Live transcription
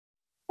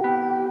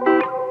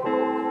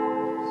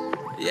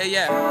Yeah,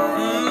 yeah.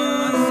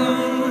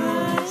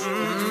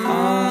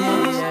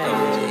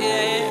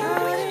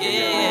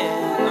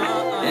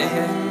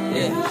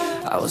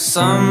 I was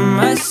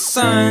summer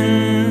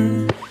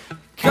sun,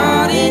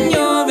 caught in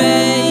your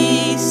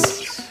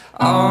race,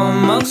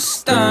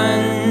 almost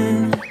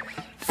done,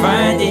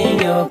 finding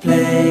your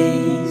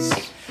place.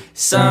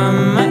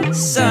 Summer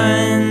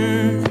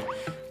sun,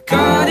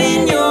 caught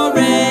in your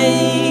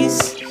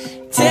race,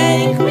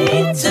 take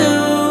me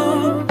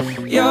to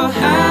your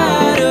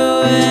hideaway.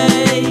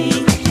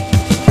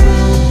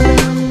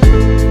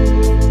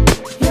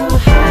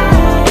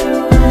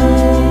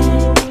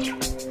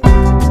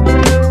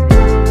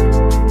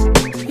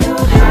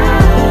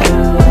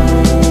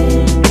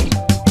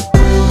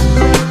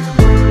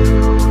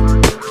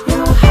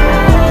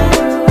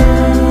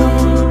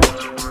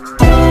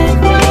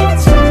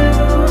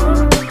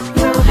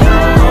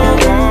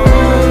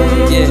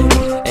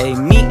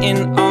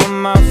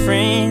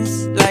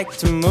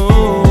 To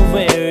move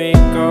where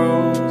it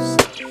goes,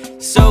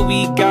 so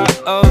we got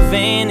a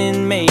van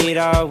and made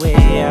our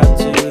way out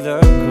to the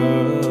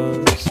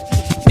coast.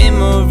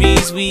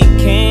 Memories we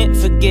can't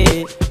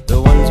forget,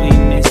 the ones we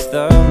miss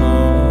the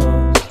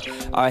most,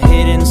 are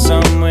hidden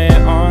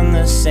somewhere on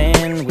the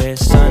sand where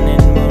sun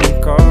and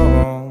moon go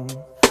home.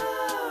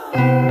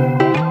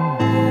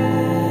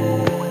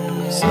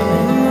 Sun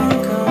and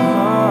moon go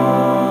home.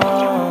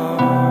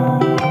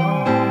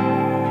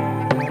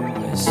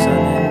 Where sun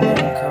and moon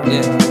go home.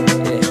 Yeah.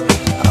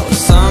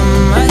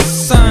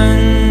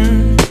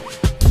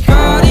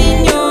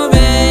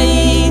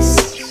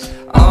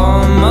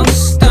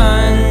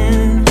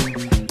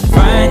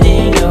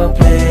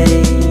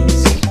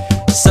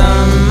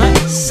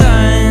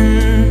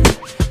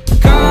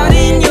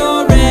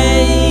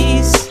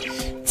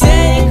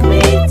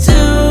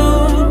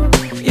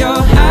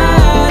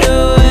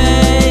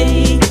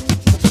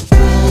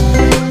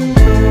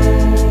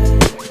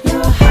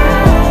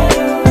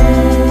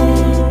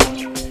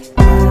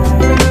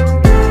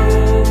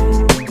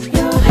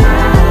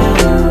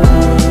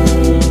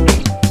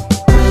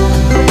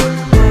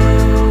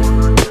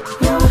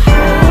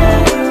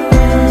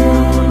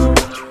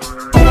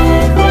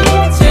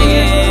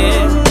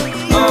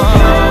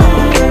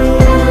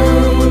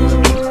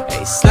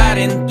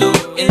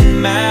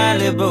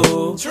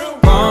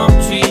 Palm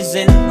trees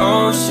and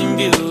ocean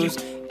views,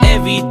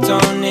 every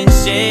tone and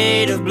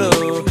shade of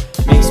blue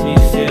makes me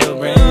feel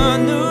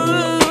brand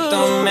new.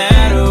 Don't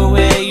matter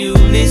where you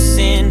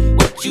listen,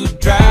 what you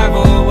drive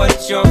or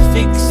what you're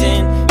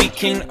fixing, we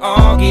can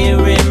all get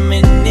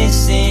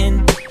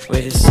reminiscing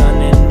where the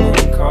sun and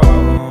moon call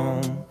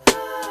home.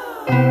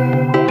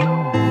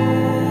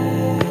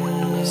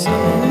 Sun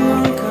and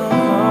moon call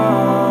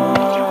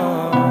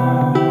home.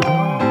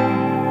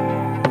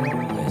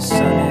 Where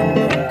sun and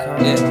moon call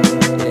home. Yeah.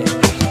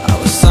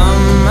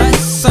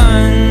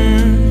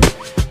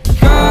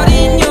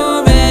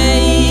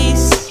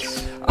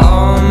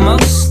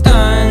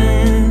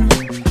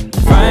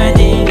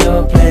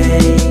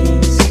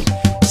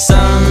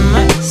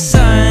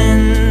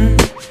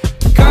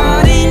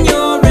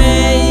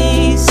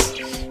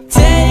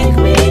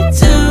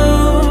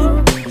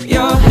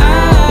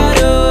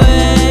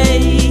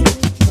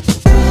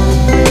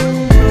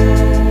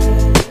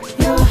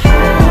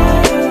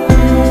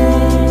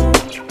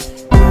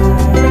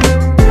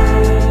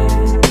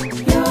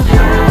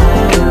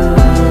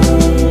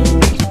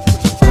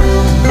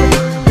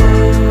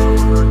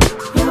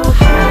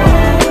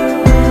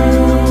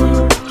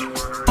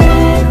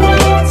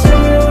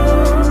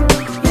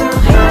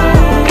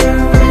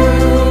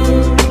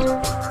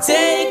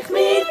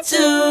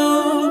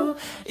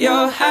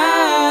 Your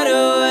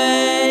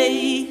hideaway.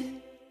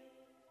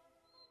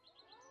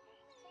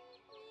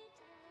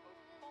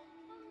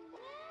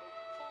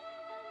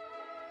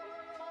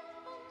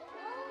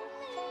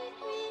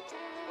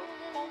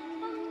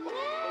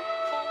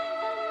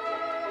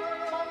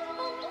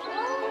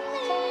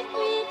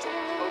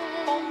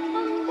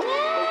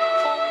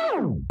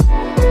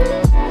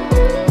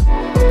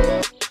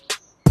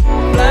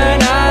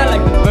 Flying high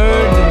like the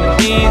birds and the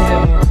bees,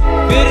 and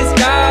we'll the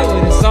sky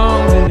with the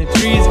songs and the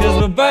trees, 'cause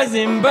we're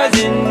buzzing,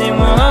 buzzing, and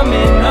we're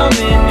humming,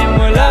 humming, and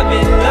we're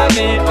loving,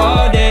 loving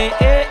all day.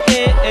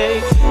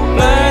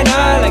 Flying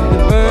high like the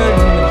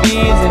birds and the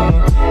bees, and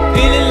we're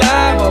feeling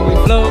live while we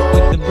float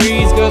with the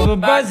breeze, 'cause we're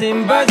buzzing,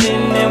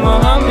 buzzing, and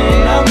we're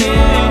humming,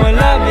 humming, and we're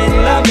loving,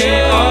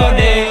 loving all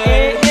day.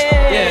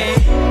 Yeah,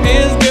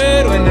 feels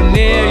good when I'm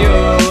near you.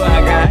 I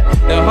got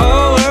the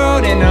whole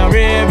world in our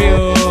rear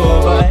view,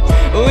 but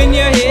when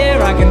you're here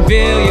I can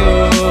feel you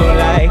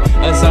like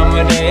a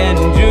summer day in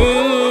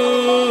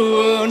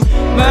June.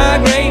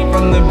 Migrate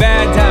from the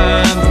bad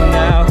times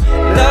now,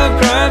 love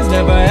crimes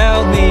never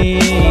held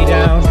me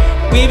down.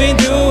 We've been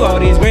through all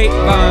these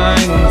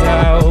grapevines,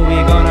 how we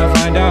gonna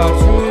find out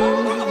truth?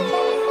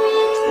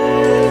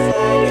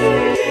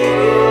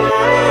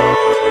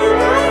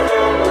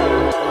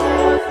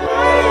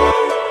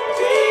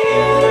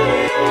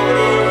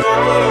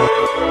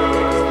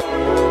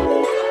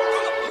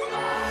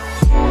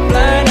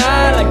 Flying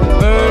high like the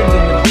birds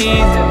and the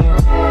bees, and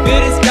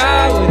fill the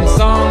sky with the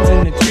songs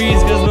and the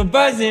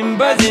buzzing,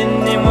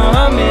 buzzing, and we're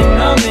humming,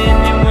 humming,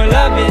 and we're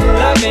loving,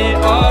 loving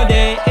all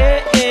day.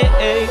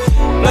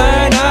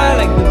 Flying high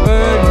like the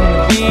birds and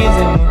the bees,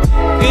 and we're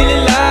feeling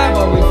alive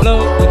while we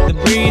float with the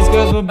breeze.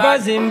 Cause we're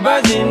buzzing,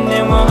 buzzing,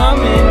 and we're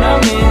humming,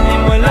 humming,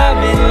 and we're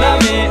loving,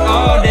 loving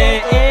all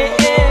day.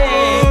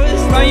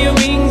 Spread your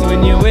wings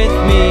when you're with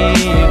me,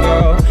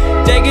 girl.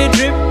 Take a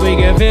trip, we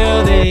can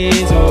feel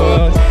these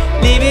worlds.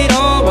 Leave it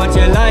all, watch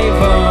your life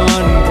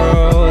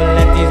ungrow.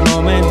 Let these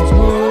moments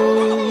move.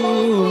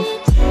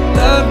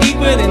 Love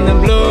deeper than the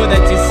blue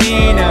that you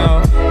see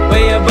now.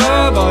 Way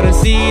above all the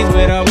seas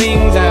with our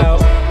wings out.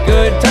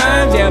 Good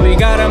times, yeah, we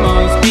got them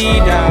on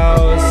speed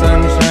out.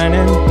 Sun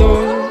shining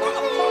through.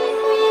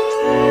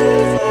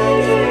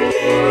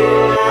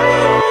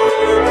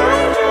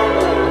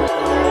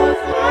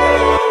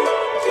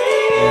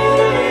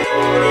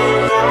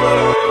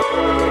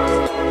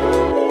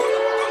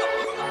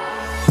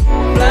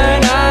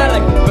 Flying high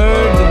like the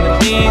birds and the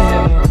bees,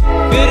 and we'll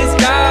fill the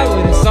sky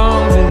with the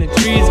songs and the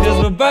trees. Cause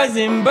we're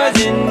buzzing,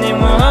 buzzing,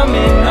 and we're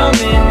humming,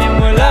 humming, and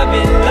we're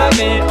loving,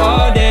 loving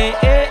all day.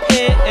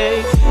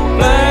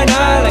 Flying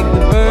high like the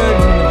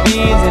birds and the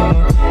bees, and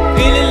we're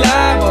feeling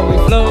alive while we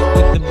float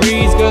with the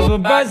breeze. Cause we're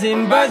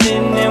buzzing,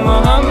 buzzing, and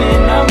we're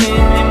humming,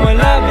 humming, and we're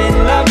loving,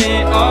 loving